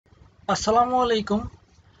আসসালামু আলাইকুম।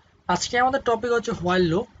 আজকে আমাদের টপিক হচ্ছে হোয়াইল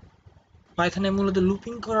লুপ। পাইথনে মূলত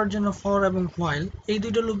লুপিং করার জন্য ফর এবং হোয়াইল এই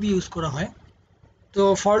দুইটা লুপ ইউজ করা হয়। তো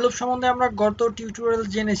ফর লুপ সম্বন্ধে আমরা গত টিউটোরিয়াল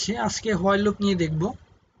জেনেছি, আজকে হোয়াইল লুপ নিয়ে দেখব।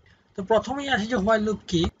 তো প্রথমেই আসি যে হোয়াইল লুপ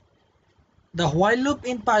কি। The while loop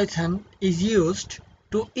in Python is used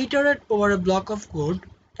to iterate over a block of code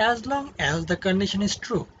as long as the condition is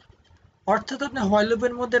true. অর্থাৎ আপনি হোয়াইল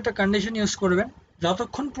লুপের মধ্যে একটা কন্ডিশন ইউজ করবেন,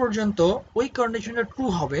 যতক্ষণ পর্যন্ত ওই কন্ডিশনটা ট্রু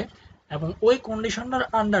হবে এবং ওই কন্ডিশনটার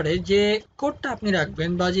আন্ডারে যে কোডটা আপনি রাখবেন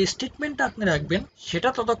বা যে স্টেটমেন্টটা আপনি রাখবেন সেটা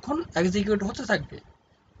ততক্ষণ এক্সিকিউট হতে থাকবে।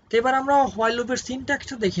 তো এবার আমরা হোয়াইল লুপের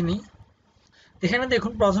সিনট্যাক্সটা দেখে নিই। এখানে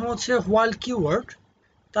দেখুন, প্রথমে হচ্ছে হোয়াইল কিওয়ার্ড,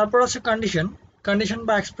 তারপর হচ্ছে কন্ডিশন। কন্ডিশন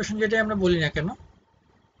বা এক্সপ্রেশন যেটাই আমরা বলি না কেন,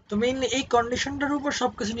 তো মেইনলি এই কন্ডিশনটার উপর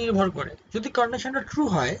সবকিছু নির্ভর করে। যদি কন্ডিশনটা ট্রু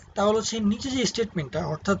হয় তাহলে হচ্ছে নিচে যে স্টেটমেন্টটা,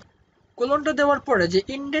 অর্থাৎ কোলনটা দেওয়ার পরে যে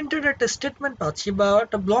ইনডেন্টেড একটা স্টেটমেন্ট পাচ্ছি বা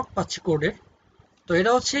একটা ব্লক পাচ্ছি কোডের, তো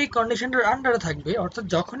এটা হচ্ছে এই কন্ডিশনটার আন্ডারে থাকবে। অর্থাৎ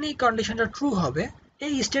যখনই এই কন্ডিশনটা ট্রু হবে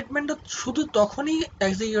এই স্টেটমেন্টটা শুধু তখনই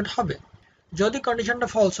এক্সিকিউট হবে। যদি কন্ডিশনটা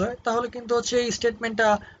ফলস হয় তাহলে কিন্তু হচ্ছে এই স্টেটমেন্টটা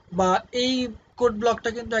বা এই কোড ব্লকটা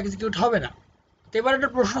কিন্তু এক্সিকিউট হবে না। তো এবার একটা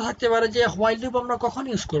প্রশ্ন থাকতে পারে যে হোয়াইল লুপ আমরা কখন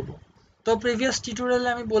ইউজ করব। তো প্রিভিয়াস টিউটোরিয়ালে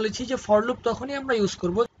আমি বলেছি যে ফর লুপ তখনই আমরা ইউজ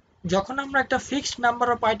করব যখন আমরা একটা ফিক্সড নাম্বার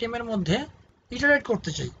অফ আইটেমের মধ্যে ইটারেট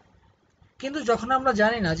করতে চাই। কিন্তু যখন আমরা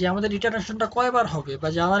জানি না যে আমাদের ইটারেশনটা কয়বার হবে বা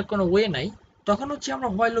জানার কোনো ওয়ে নাই, তখন হচ্ছে আমরা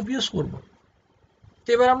হোয়াইল লুপ ইউজ করব। তো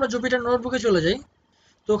এবার আমরা জুপিটার নোটবুকে চলে যাই।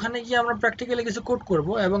 তো ওখানে গিয়ে আমরা প্র্যাকটিক্যালি কিছু কোড করব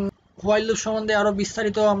এবং হোয়াইল লুপ সম্বন্ধে আরো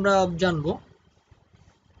বিস্তারিত আমরা জানবো।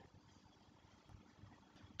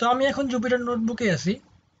 তো আমি এখন জুপিটার নোটবুকে আছি।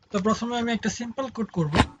 তো প্রথমে আমি একটা সিম্পল কোড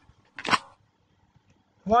করব,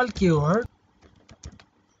 হোয়াইল কিওয়ার্ড।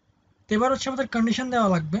 এবার হচ্ছে আমাদের কন্ডিশন দেওয়া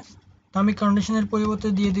লাগবে। তো আমি কন্ডিশনের পরিবর্তে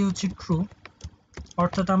দিয়ে দিই হচ্ছে ট্রু।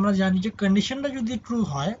 অর্থাৎ আমরা জানি যে কন্ডিশনটা যদি ট্রু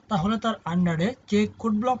হয় তাহলে তার আন্ডারে যে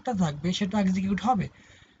কোড ব্লকটা থাকবে সেটা এক্সিকিউট হবে।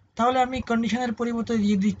 তাহলে আমি কন্ডিশনের পরিবর্তে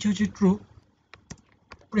দিয়ে দিচ্ছি হচ্ছে true.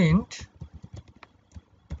 Print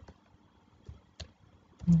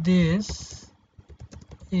this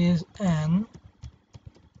is an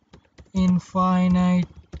infinite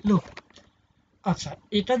loop. আচ্ছা,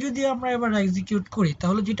 এটা যদি আমরা এবার এক্সিকিউট করি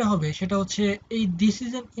তাহলে যেটা হবে সেটা হচ্ছে এই this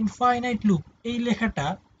is an infinite loop এই লেখাটা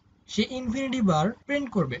সে ইনফিনিটি বার প্রিন্ট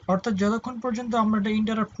করবে। অর্থাৎ যতক্ষণ পর্যন্ত আমরা এটা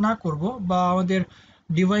ইন্টারাপ্ট না করব বা আমাদের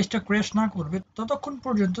ডিভাইসটা ক্র্যাশ না করবে ততক্ষণ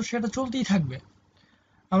পর্যন্ত সেটা চলতেই থাকবে।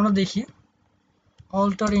 আমরা দেখি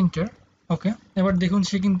অল্টার ইন্টার। ওকে, এবার দেখুন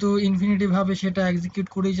সে কিন্তু ইনফিনিটি ভাবে সেটা এক্সিকিউট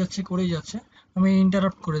করেই যাচ্ছে। আমি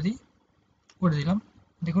ইন্টারাপ্ট করে দিলাম।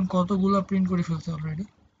 দেখুন কতগুলো প্রিন্ট করে ফেলছে অলরেডি।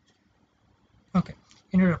 ওকে,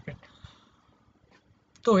 ইন্টারাপ্টেড।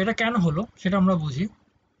 তো এটা কেন হলো সেটা আমরা বুঝি।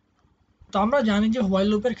 তো আমরা জানি যে হোয়াইল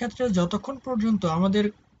লুপের ক্ষেত্রে যতক্ষণ পর্যন্ত আমাদের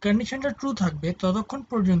কন্ডিশনটা ট্রু থাকবে ততক্ষণ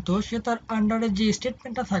পর্যন্ত সে তার আন্ডারে যে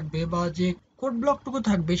স্টেটমেন্টটা থাকবে বা যে কোড ব্লকটুকু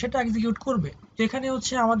থাকবে সেটা এক্সিকিউট করবে। যেখানে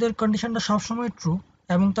হচ্ছে আমাদের কন্ডিশনটা সবসময় ট্রু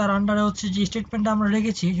এবং তার আন্ডারে হচ্ছে যে স্টেটমেন্টটা আমরা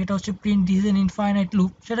রেখেছি সেটা হচ্ছে print this N infinite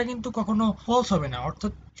loop, সেটা কিন্তু কখনো ফলস হবে না।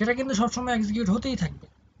 অর্থাৎ সেটা কিন্তু সবসময় এক্সিকিউট হতেই থাকবে।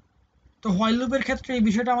 তো হোয়াইল লুপের ক্ষেত্রে এই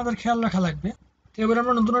বিষয়টা আমাদের খেয়াল রাখা লাগবে। তো এবার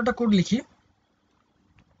আমরা নতুন একটা কোড লিখি।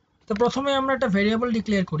 তো প্রথমে আমরা একটা ভেরিয়েবল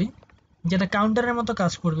ডিক্লেয়ার করি যেটা কাউন্টারের মতো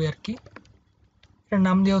কাজ করবে আর কি। এটার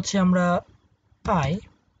নাম দিয়ে হচ্ছে আমরা i,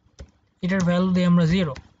 এটার ভ্যালু দিয়ে আমরা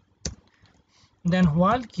 0। দেন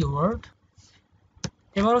হোয়াইল কিওয়ার্ড।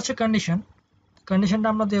 এবার হচ্ছে কন্ডিশনটা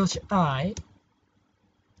আমরা দিয়ে হচ্ছে i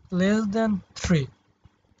লেস দেন 3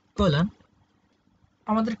 কোলন।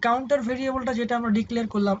 আমাদের কাউন্টার ভেরিয়েবলটা যেটা আমরা ডিক্লেয়ার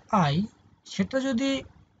করলাম i, সেটা যদি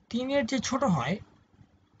 3-এর চেয়ে ছোট হয়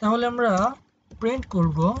তাহলে আমরা প্রিন্ট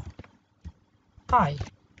করব i।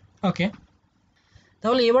 ওকে,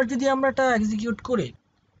 তাহলে এবার যদি আমরা এটা এক্সিকিউট করি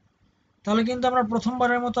তাহলে কিন্তু আমরা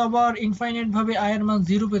প্রথমবারের মতো আবার ইনফাইনাইট ভাবে i এর মান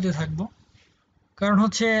 0 পেতে থাকবো। কারণ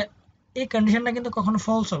হচ্ছে এই কন্ডিশনটা কিন্তু কখনো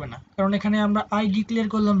ফলস হবে না, কারণ এখানে আমরা i ডিক্লেয়ার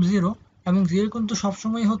করলাম 0 এবং 0 কিন্তু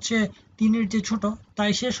সবসময় হচ্ছে 3-এর চেয়ে ছোট।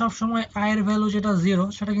 তাই সে সবসময় i এর ভ্যালু যেটা 0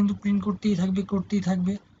 সেটা কিন্তু প্রিন্ট করতেই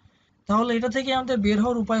থাকবে। তাহলে এটা থেকে আমাদের বের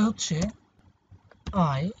হওয়ার উপায় হচ্ছে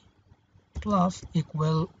i প্লাস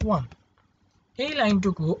ইকুয়াল 1 এই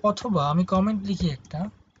লাইনটুকু, অথবা আমি কমেন্ট লিখি একটা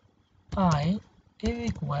i is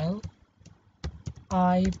equal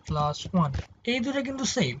i plus 1। এই দুটো কিন্তু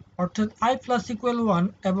সেম, অর্থাৎ i plus equal 1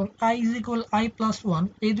 এবং i is equal i plus 1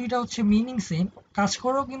 এই দুইটা হচ্ছে মিনিং সেম, কাজ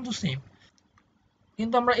করেও কিন্তু সেম।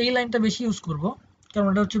 কিন্তু আমরা এই লাইনটা বেশি ইউজ করব কারণ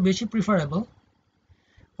এটা হচ্ছে বেশি প্রিফারেবল।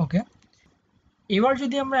 ওকে, এবার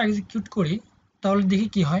যদি আমরা এক্সিকিউট করি তাহলে দেখি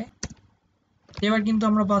কি হয়। এবার কিন্তু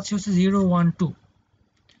আমরা পাচ্ছি হচ্ছে 0 1 2।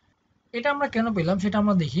 এটা আমরা কেন পেলাম সেটা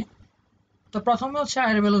আমরা দেখি। তো প্রথমে হচ্ছে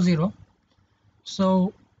i এর ভ্যালু 0, সো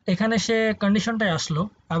এখানে সে কন্ডিশনটাই আসলো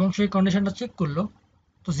এবং সেই কন্ডিশনটা চেক করলো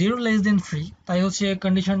তো 0 <3, তাই হচ্ছে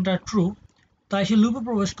কন্ডিশনটা ট্রু। তাই সে লুপে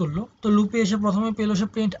প্রবেশ করলো, তো লুপে এসে প্রথমে পেলো সে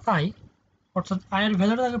প্রিন্ট আই, অর্থাৎ আই এর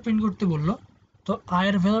ভ্যালুটা তাকে প্রিন্ট করতে বললো। তো আই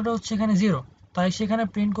এর ভ্যালুটা হচ্ছে এখানে 0, তাই সেখানে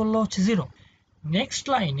প্রিন্ট করলো হচ্ছে 0। নেক্সট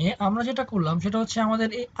লাইনে আমরা যেটা করলাম সেটা হচ্ছে আমাদের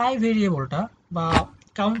এই আই ভেরিয়েবলটা বা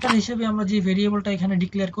কাউন্টার হিসেবে আমরা যে ভেরিয়েবলটা এখানে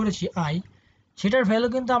ডিক্লেয়ার করেছি আই, সেটার ভ্যালু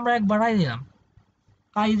কিন্তু আমরা এক বাড়াই দিলাম,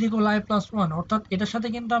 I is equal I plus one, অর্থাৎ এটার সাথে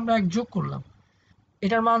কিন্তু আমরা এক যোগ করলাম।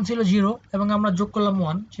 এটার মান ছিল 0 এবং আমরা যোগ করলাম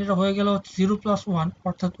 1, সেটা হয়ে গেল 0 + 1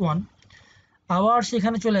 অর্থাৎ 1। আবার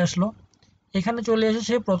সেখানে চলে আসলো, এখানে চলে এসে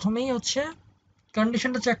সে প্রথমেই হচ্ছে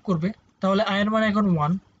কন্ডিশনটা চেক করবে। তাহলে আই এর মান এখন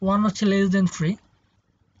 1, 1 হচ্ছে <3,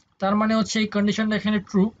 তার মানে হচ্ছে এই কন্ডিশনটা এখানে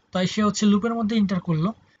ট্রু, তাই সে হচ্ছে লুপের মধ্যে এন্টার করলো।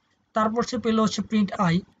 তারপর সে পেলো হচ্ছে প্রিন্ট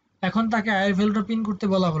আই, এখন তাকে আই এর ভ্যালুটা প্রিন্ট করতে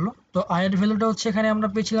বলা হলো। তো আই এর ভ্যালুটা হচ্ছে এখানে আমরা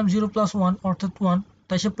পেয়েছিলাম 0 + 1 অর্থাৎ 1,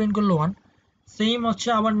 তাই সে প্রিন্ট করলো 1। সেম হচ্ছে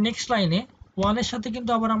আবার নেক্সট লাইনে 1 এর সাথে কিন্তু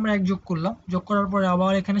আবার আমরা এক যোগ করলাম, যোগ করার পরে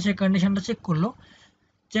আবার এখানে সে কন্ডিশনটা চেক করলো,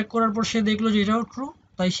 চেক করার পর সে দেখলো যে এটাও ট্রু,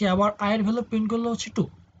 তাই সে আবার আই এর ভ্যালু প্রিন্ট করলো হচ্ছে 2।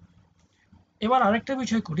 এবার আরেকটা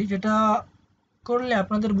বিষয় করি, যেটা করলে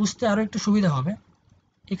আপনাদের বুঝতে আরো একটু সুবিধা হবে।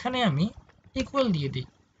 এখানে আমি ইকুয়াল দিয়ে দিই,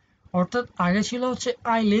 অর্থাৎ আগে ছিল হচ্ছে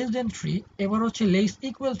i <3, এবার হচ্ছে লেস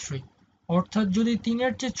ইকুয়াল 3, অর্থাৎ যদি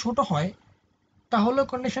 3-এর চেয়ে ছোট হয় তাহলেও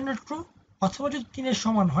কন্ডিশনটা ট্রু, অথবা যদি 3-এর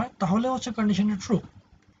সমান হয় তাহলে হচ্ছে কন্ডিশনটা ট্রু।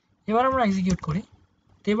 এবার আমরা এক্সিকিউট করি,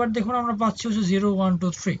 তো এবার দেখুন আমরা পাচ্ছি হচ্ছে 0 1 2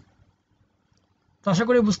 3। তো আশা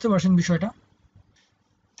করি বুঝতে পারছেন বিষয়টা।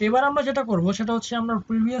 তো এবার আমরা যেটা করব সেটা হচ্ছে আমরা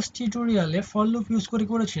প্রিভিয়াস টিউটোরিয়ালে ফর লুপ ইউজ করে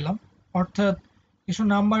করেছিলাম, অর্থাৎ কিছু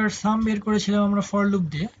নাম্বারের সাম বের করেছিলাম আমরা ফর লুপ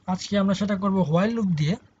দিয়ে। আজকে আমরা সেটা করব হোয়াইল লুপ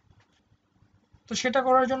দিয়ে। তো সেটা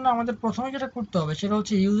করার জন্য আমাদের প্রথমে যেটা করতে হবে সেটা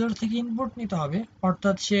হচ্ছে ইউজার থেকে ইনপুট নিতে হবে,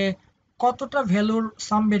 অর্থাৎ সে কতটা ভ্যালুর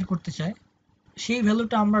সাম বের করতে চায় সেই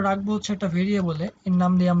ভ্যালুটা আমরা রাখবো হচ্ছে একটা ভেরিয়েবলে, এর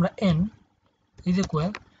নাম দিয়ে আমরা n ইজ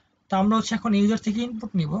ইকুয়াল। তো আমরা হচ্ছে এখন ইউজার থেকে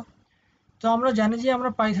ইনপুট নিব। তো আমরা জানি যে আমরা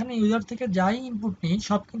পাইথনে ইউজার থেকে যাই ইনপুট নিই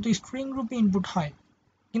সব কিন্তু স্ট্রিং রূপে ইনপুট হয়,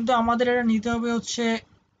 কিন্তু আমাদের এটা নিতে হবে হচ্ছে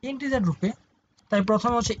ইন্টিজার রূপে। তাই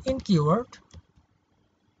প্রথমে হচ্ছে ইন কিওয়ার্ড,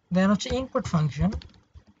 দেন হচ্ছে input function,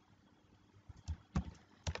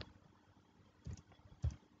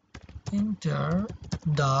 enter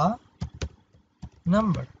the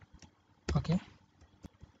number। Okay,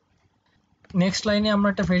 next লাইনে আমরা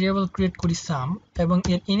একটা ভেরিয়েবল ক্রিয়েট করি সাম, এবং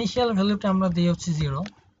এর ইনিশিয়াল ভ্যালুটা আমরা দিই হচ্ছে 0।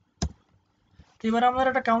 তো এবার আমাদের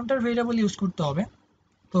একটা কাউন্টার ভেরিয়েবল ইউজ করতে হবে।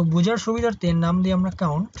 তো বোঝার সুবিধার্থে এর নাম দিয়ে আমরা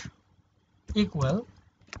কাউন্ট ইকুয়াল,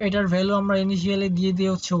 এটার ভ্যালু আমরা ইনিশিয়ালি দিয়ে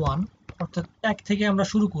দিয়ে হচ্ছে 1, অর্থাৎ 1 থেকে আমরা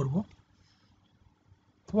শুরু করব।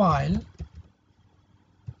 while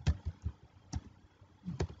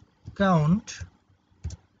count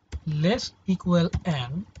less equal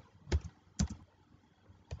n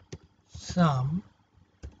sum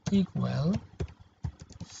equal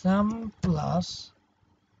sum plus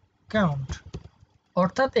count।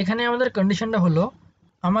 অর্থাৎ এখানে আমাদের কন্ডিশনটা হলো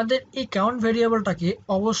আমাদের এই কাউন্ট ভেরিয়েবলটাকে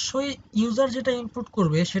অবশ্যই ইউজার যেটা ইনপুট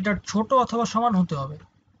করবে সেটার ছোট অথবা সমান হতে হবে।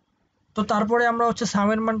 তো তারপরে আমরা হচ্ছে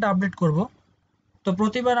সামের মানটা আপডেট করব। তো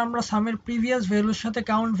প্রতিবার আমরা সামের প্রিভিয়াস ভ্যালুর সাথে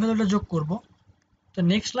কাউন্ট ভ্যালুটা যোগ করব। তো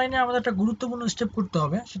নেক্সট লাইনে আমাদের একটা গুরুত্বপূর্ণ স্টেপ করতে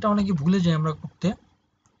হবে, সেটা অনেকে ভুলে যাই আমরা করতে।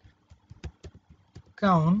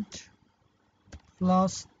 কাউন্ট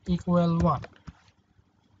প্লাস ইকুয়াল 1,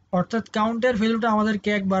 অর্থাৎ কাউন্টের ভ্যালুটা আমাদেরকে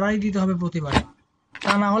এক বাড়াই দিতে হবে প্রতিবারে,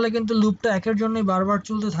 তা না হলে কিন্তু লুপটা একের জন্যই বারবার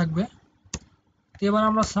চলতে থাকবে। তো এবার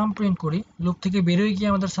আমরা সাম প্রিন্ট করি, লুপ থেকে বেরোয় গিয়ে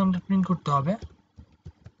আমাদের সামটা প্রিন্ট করতে হবে,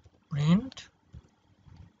 প্রিন্ট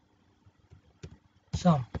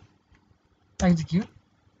সাম, এক্সিকিউট।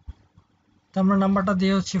 তো আমরা নাম্বারটা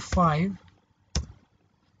দিয়ে হচ্ছে 5।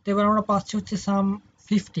 তো এবার আমরা পাচ্ছি হচ্ছে সাম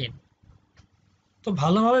 15। তো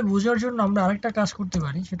ভালোভাবে বোঝার জন্য আমরা আরেকটা কাজ করতে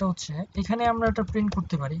পারি, সেটা হচ্ছে এখানে আমরা একটা প্রিন্ট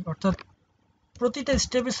করতে পারি, অর্থাৎ প্রতিটা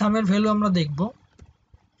স্টেপে সামের ভ্যালু আমরা দেখব।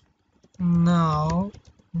 নাও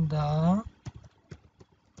দ্য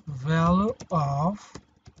ভ্যালু অফ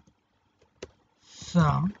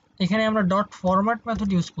সাম, এখানে আমরা ডট ফরম্যাট মেথড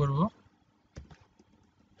ইউজ করব,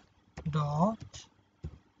 ডট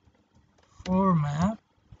ফরম্যাট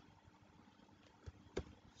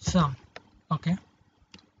সাম। ওকে,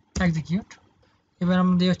 এক্সিকিউট। এবার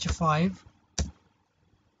আমরা দিয়ে হচ্ছে 5।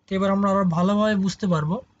 তো এবার আমরা আরো ভালোভাবে বুঝতে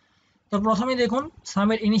পারবো। তো প্রথমে দেখুন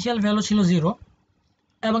সামের ইনিশিয়াল ভ্যালু ছিল 0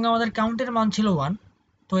 এবং আমাদের কাউন্টের মান ছিল 1।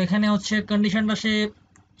 তো এখানে হচ্ছে কন্ডিশনটা সে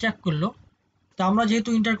চেক করলো। তো আমরা যেহেতু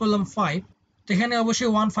এন্টার করলাম 5, তো এখানে অবশ্যই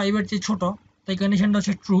 1 5-এর চেয়ে ছোট, তাই কন্ডিশনটা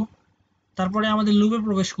হচ্ছে ট্রু। তারপরে আমাদের লুপে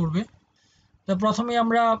প্রবেশ করবে। তো প্রথমে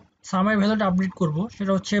আমরা সামের ভ্যালুটা আপডেট করব,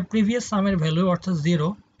 সেটা হচ্ছে প্রিভিয়াস সামের ভ্যালু অর্থাৎ 0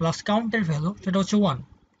 প্লাস কাউন্টের ভ্যালু সেটা হচ্ছে 1,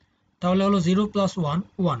 তাহলে হলো 0 + 1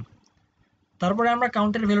 1। তারপরে আমরা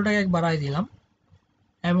কাউন্টের ভ্যালুটাকে এক বাড়াই দিলাম,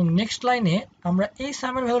 এবং নেক্সট লাইনে আমরা এই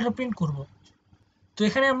সামের ভ্যালুটা প্রিন্ট করব। তো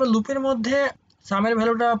এখানে আমরা লুপের মধ্যে সামের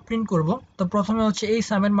ভ্যালুটা প্রিন্ট করব। তো প্রথমে হচ্ছে এই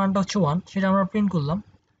সামের মানটা হচ্ছে 1, সেটা আমরা প্রিন্ট করলাম।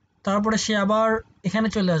 তারপরে সে আবার এখানে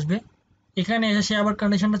চলে আসবে, এখানে এসে সে আবার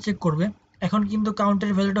কন্ডিশনটা চেক করবে। এখন কিন্তু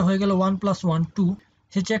কাউন্টের ভ্যালুটা হয়ে গেল 1 + 1 2।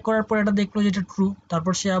 সে চেক করার পর এটা দেখলো যেটা ট্রু,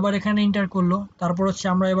 তারপর সে আবার এখানে এন্টার করলো। তারপর হচ্ছে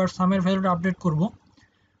আমরা এবার সামের ভ্যালুটা আপডেট করব।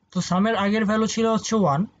 তো সামের আগের ভ্যালু ছিল হচ্ছে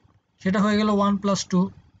 1, সেটা হয়ে গেল 1 + 2,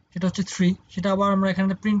 সেটা হচ্ছে 3। সেটা আবার আমরা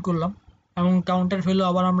এখানে প্রিন্ট করলাম এবং কাউন্টের ভ্যালু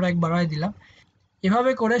আবার আমরা এক বাড়াই দিলাম।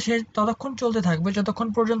 এভাবে করে সে ততক্ষণ চলতে থাকবে যতক্ষণ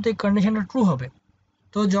পর্যন্ত এই কন্ডিশনটা ট্রু হবে।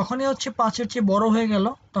 তো যখনই হচ্ছে 5-এর চেয়ে বড় হয়ে গেল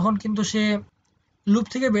তখন কিন্তু সে লুপ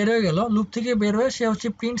থেকে বের হয়ে গেল। লুপ থেকে বের হয়ে সে হচ্ছে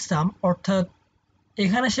প্রিন্ট সাম, অর্থাৎ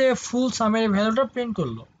এখানে সে ফুল সামের ভ্যালুটা প্রিন্ট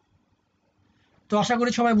করলো। তো আশা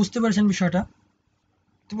করি সবাই বুঝতে পেরেছেন বিষয়টা।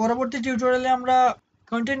 তো পরবর্তী টিউটোরিয়ালে আমরা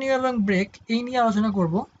কন্টিনিউ এবং ব্রেক এই নিয়ে আলোচনা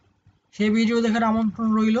করব। সেই ভিডিও দেখার আমন্ত্রণ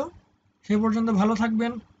রইল। সে পর্যন্ত ভালো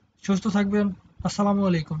থাকবেন, সুস্থ থাকবেন। আসসালামু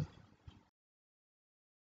আলাইকুম।